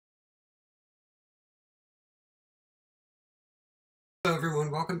Hello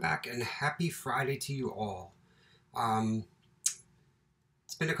everyone, welcome back and happy Friday to you all.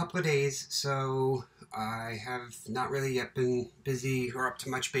 It's been a couple of days, so I have not really yet been busy or up to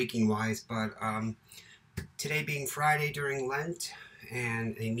much baking wise, but today being Friday during Lent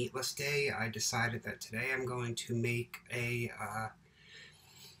and a meatless day, I decided that today I'm going to make a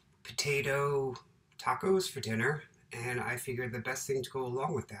potato tacos for dinner, and I figured the best thing to go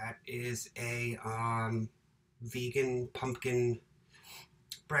along with that is a vegan pumpkin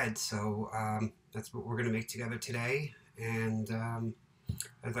bread. So that's what we're going to make together today, and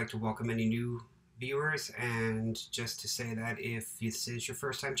I'd like to welcome any new viewers, and just to say that if this is your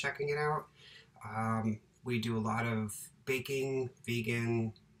first time checking it out, we do a lot of baking,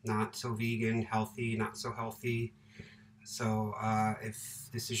 vegan, not so vegan, healthy, not so healthy. So if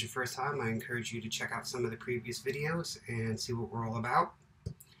this is your first time, I encourage you to check out some of the previous videos and see what we're all about.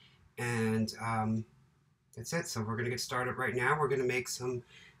 And that's it. So we're going to get started right now. We're going to make some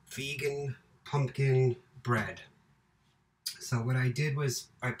vegan pumpkin bread. So what I did was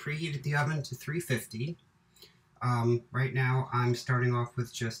I preheated the oven to 350. Right now I'm starting off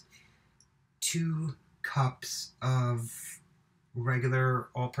with just 2 cups of regular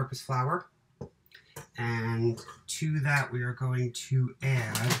all-purpose flour. And to that we are going to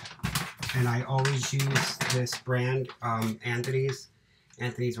add, and I always use this brand, Anthony's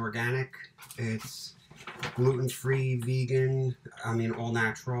Organic. It's gluten-free, vegan, all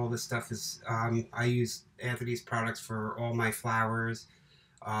natural. This stuff is, I use Anthony's products for all my flours,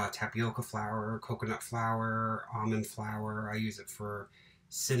 tapioca flour, coconut flour, almond flour. I use it for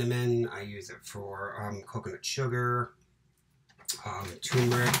cinnamon, I use it for coconut sugar,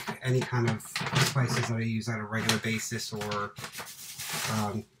 turmeric, any kind of spices that I use on a regular basis or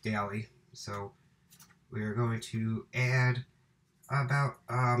daily. So we are going to add about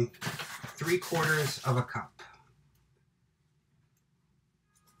 3/4 of a cup.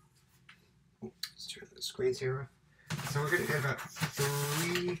 Let's turn the screen here. So we're going to add about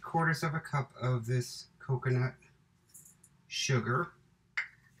 3/4 of a cup of this coconut sugar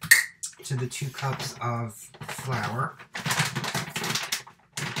to the 2 cups of flour.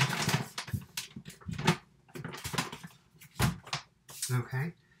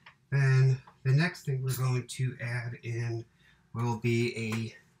 Okay, then the next thing we're going to add in will be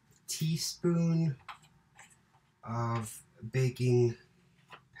a teaspoon of baking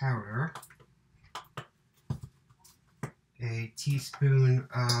powder, a teaspoon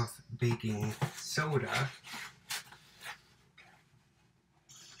of baking soda,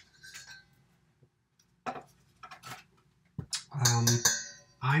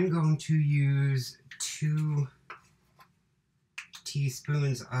 I'm going to use 2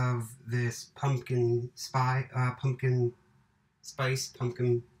 teaspoons of this pumpkin pie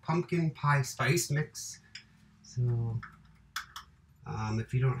spice mix. So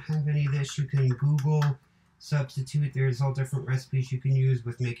if you don't have any of this, you can Google substitute. There's all different recipes you can use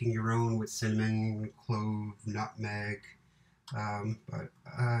with making your own with cinnamon, clove, nutmeg, but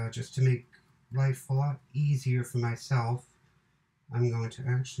just to make life a lot easier for myself, I'm going to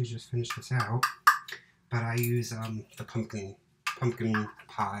actually just finish this out, but I use the pumpkin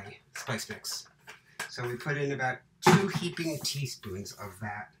pie spice mix. So we put in about 2 heaping teaspoons of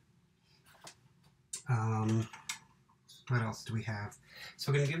that. What else do we have?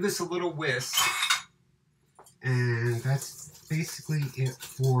 So we're going to give this a little whisk, and that's basically it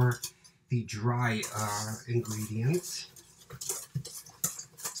for the dry ingredients.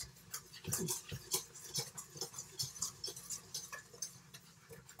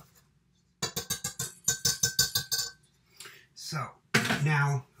 So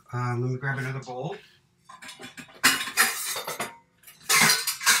now let me grab another bowl.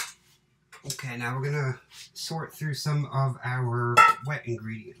 Okay, now we're gonna sort through some of our wet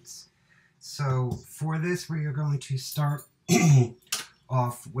ingredients. So for this, we are going to start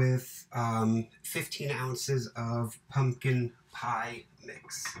off with 15 ounces of pumpkin pie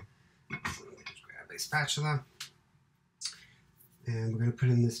mix. So let me just grab a spatula, and we're gonna put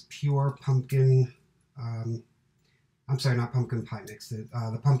in this pure pumpkin. I'm sorry, not pumpkin pie mix,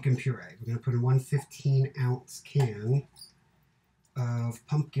 the pumpkin puree. We're going to put in 1 15-ounce can of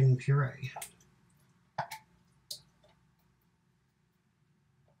pumpkin puree.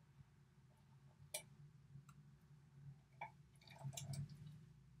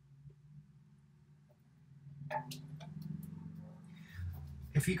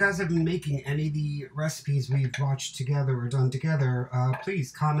 If you guys have been making any of the recipes we've watched together or done together, please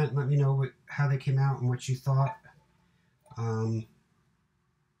comment and let me know how they came out and what you thought.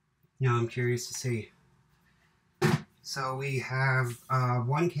 I'm curious to see. So we have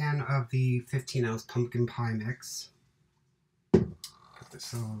 1 can of the 15-ounce pumpkin pie mix.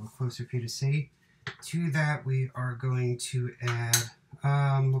 this a little closer for you to see. To that, we are going to add,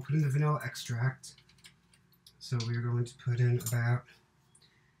 we'll put in the vanilla extract. So we're going to put in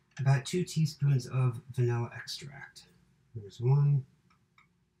about 2 teaspoons of vanilla extract. There's 1,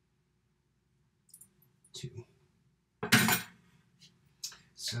 2.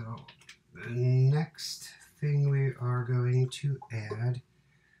 So the next thing we are going to add,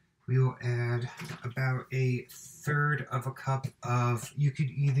 we will add about 1/3 of a cup of, you could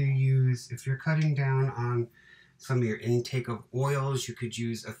either use, if you're cutting down on some of your intake of oils, you could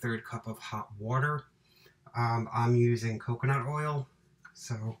use 1/3 cup of hot water. I'm using coconut oil,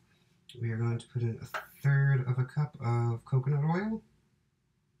 so we are going to put in 1/3 of a cup of coconut oil.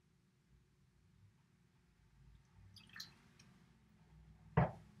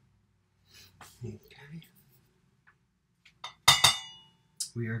 Okay.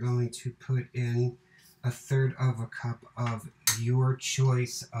 We are going to put in 1/3 of a cup of your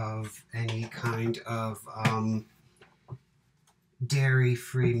choice of any kind of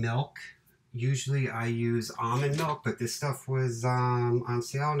dairy-free milk. Usually I use almond milk, but this stuff was on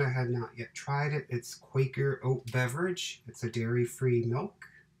sale and I had not yet tried it. It's Quaker Oat Beverage. It's a dairy-free milk.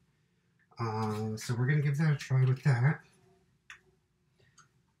 So we're going to give that a try with that.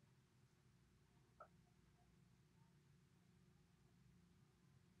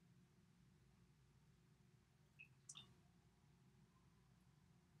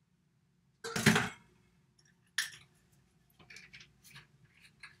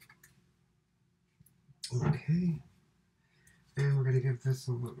 Okay, and we're going to give this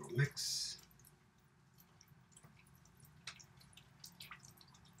a little mix.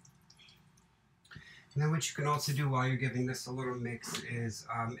 Now what you can also do while you're giving this a little mix is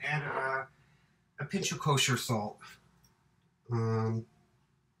add a pinch of kosher salt. I'll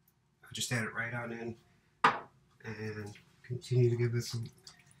just add it right on in and continue to give this a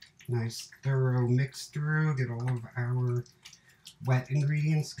nice thorough mix through, get all of our wet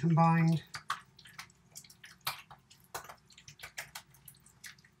ingredients combined.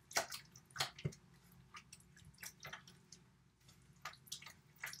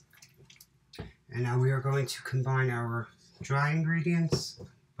 And now we are going to combine our dry ingredients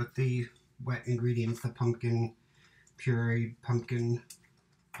with the wet ingredients, the pumpkin puree, pumpkin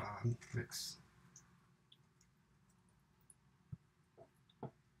mix.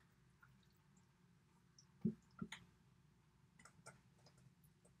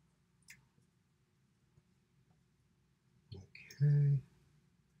 Okay.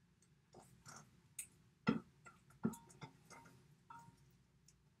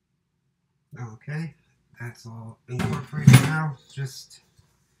 Okay, that's all incorporated now. Just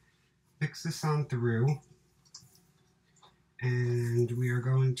mix this on through. And we are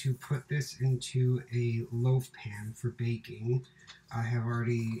going to put this into a loaf pan for baking. I have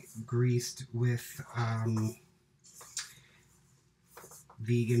already greased with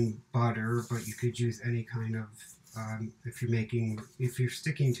vegan butter, but you could use any kind of, if you're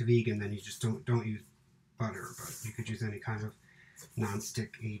sticking to vegan, then you just don't use butter, but you could use any kind of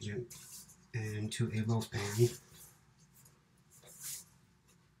non-stick agent into a loaf pan.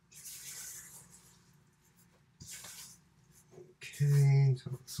 Okay,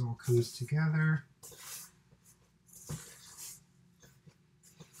 until this all comes together.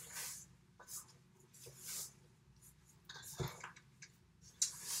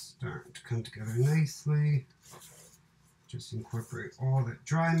 Starting to come together nicely. Just incorporate all that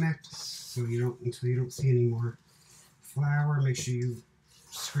dry mix so until you don't see any more flour. Make sure you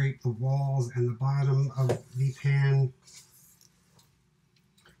scrape the walls and the bottom of the pan.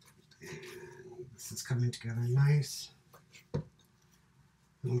 And this is coming together nice.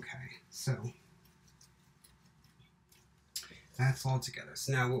 Okay, so that's all together.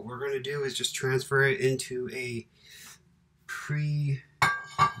 So now what we're going to do is just transfer it into a pre-greased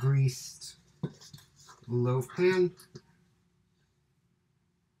loaf pan.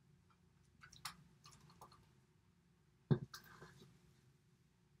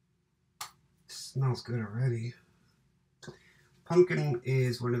 Smells good already. Pumpkin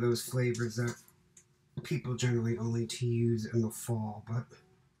is one of those flavors that people generally only to use in the fall, but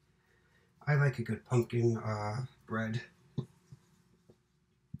I like a good pumpkin bread.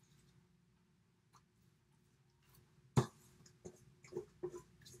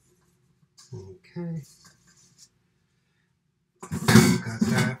 Okay. Got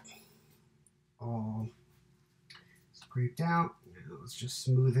that all scraped out. Now let's just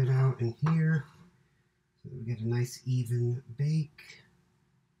smooth it out in here so that we get a nice even bake.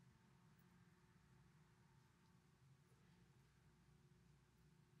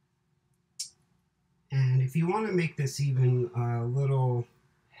 And if if you want to make this even a little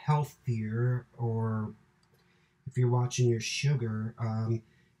healthier, or if you're watching your sugar,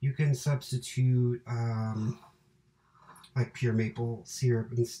 you can substitute like pure maple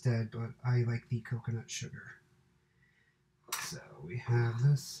syrup instead, but I like the coconut sugar. So we have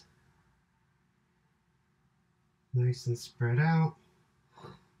this nice and spread out.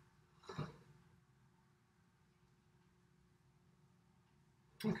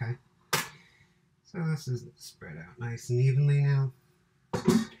 Okay, so this is spread out nice and evenly now.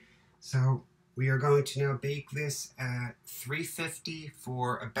 So we are going to now bake this at 350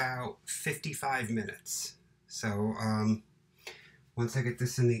 for about 55 minutes. So once I get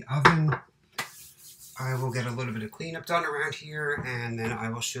this in the oven, I will get a little bit of cleanup done around here, and then I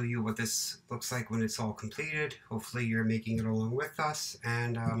will show you what this looks like when it's all completed. Hopefully you're making it along with us,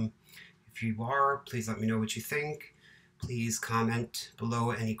 and if you are, please let me know what you think. Please comment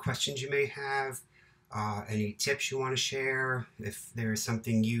below any questions you may have, any tips you want to share. If there's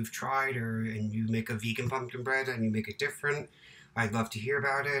something you've tried and you make a vegan pumpkin bread and you make it different, I'd love to hear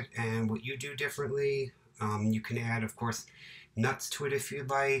about it and what you do differently. You can add, of course, nuts to it if you'd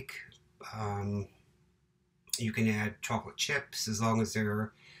like. You can add chocolate chips as long as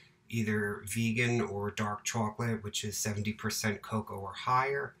they're either vegan or dark chocolate, which is 70% cocoa or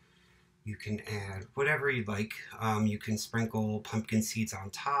higher. You can add whatever you'd like. You can sprinkle pumpkin seeds on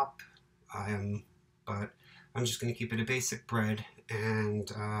top, but I'm just going to keep it a basic bread,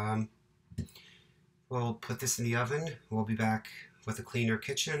 and we'll put this in the oven. We'll be back with a cleaner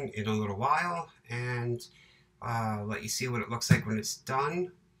kitchen in a little while, and let you see what it looks like when it's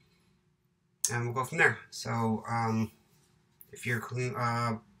done, and we'll go from there. So if you're cooking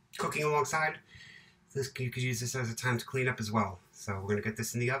alongside, you could use this as a time to clean up as well. So we're going to get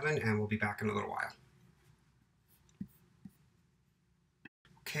this in the oven, and we'll be back in a little while.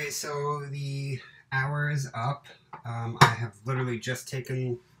 Okay, so the hour is up. I have literally just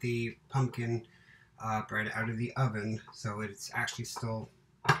taken the pumpkin bread out of the oven, so it's actually still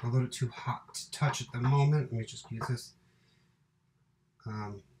a little too hot to touch at the moment. Let me just use this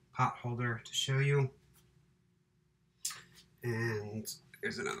pot holder to show you. And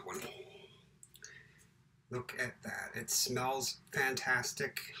here's another one. Look at that. It smells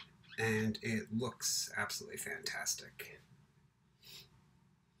fantastic, and it looks absolutely fantastic.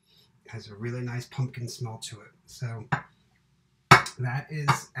 It has a really nice pumpkin smell to it. So that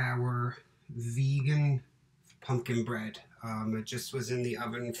is our vegan pumpkin bread. It just was in the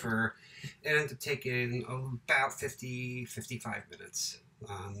oven for, it ended up taking about 55 minutes.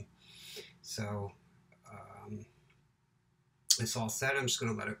 It's all set. I'm just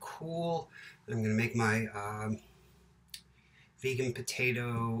going to let it cool. I'm going to make my vegan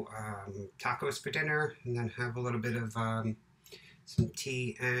potato tacos for dinner, and then have a little bit of some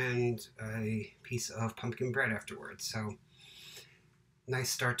tea and a piece of pumpkin bread afterwards. So nice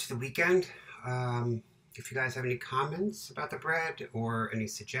start to the weekend. If you guys have any comments about the bread, or any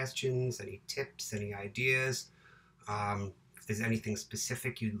suggestions, any tips, any ideas, if there's anything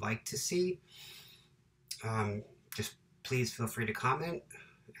specific you'd like to see, just please feel free to comment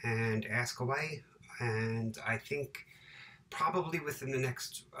and ask away. And I think probably within the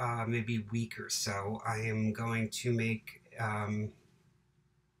next maybe week or so, I am going to make a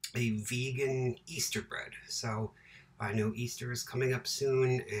vegan Easter bread. So I know Easter is coming up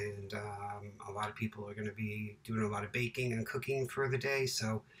soon, and a lot of people are going to be doing a lot of baking and cooking for the day.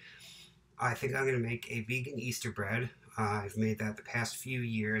 So I think I'm going to make a vegan Easter bread. I've made that the past few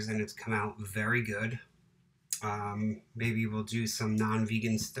years, and it's come out very good. Maybe we'll do some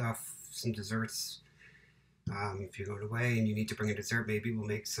non-vegan stuff, some desserts. If you're going away and you need to bring a dessert, maybe we'll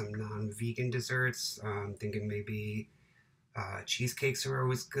make some non-vegan desserts. I'm thinking maybe cheesecakes are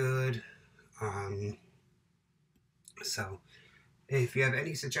always good. So if you have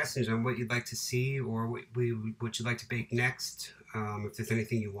any suggestions on what you'd like to see, or what you'd like to bake next, if there's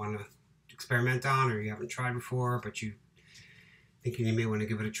anything you want to experiment on or you haven't tried before but you think you may want to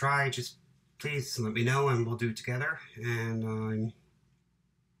give it a try, just please let me know and we'll do it together. And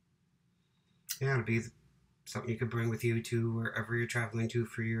yeah, it'll be something you could bring with you to wherever you're traveling to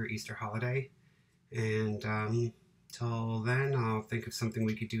for your Easter holiday. And till then, I'll think of something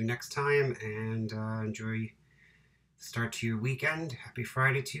we could do next time, and enjoy the start to your weekend. Happy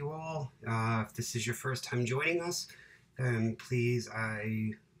Friday to you all. If this is your first time joining us, then please,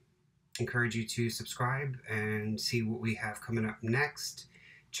 I encourage you to subscribe and see what we have coming up next.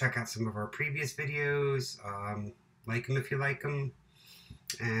 Check out some of our previous videos, like them if you like them,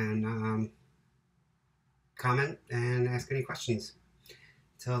 and comment and ask any questions.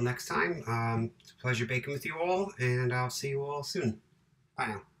 Till next time, it's a pleasure baking with you all, and I'll see you all soon. Bye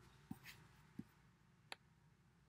now.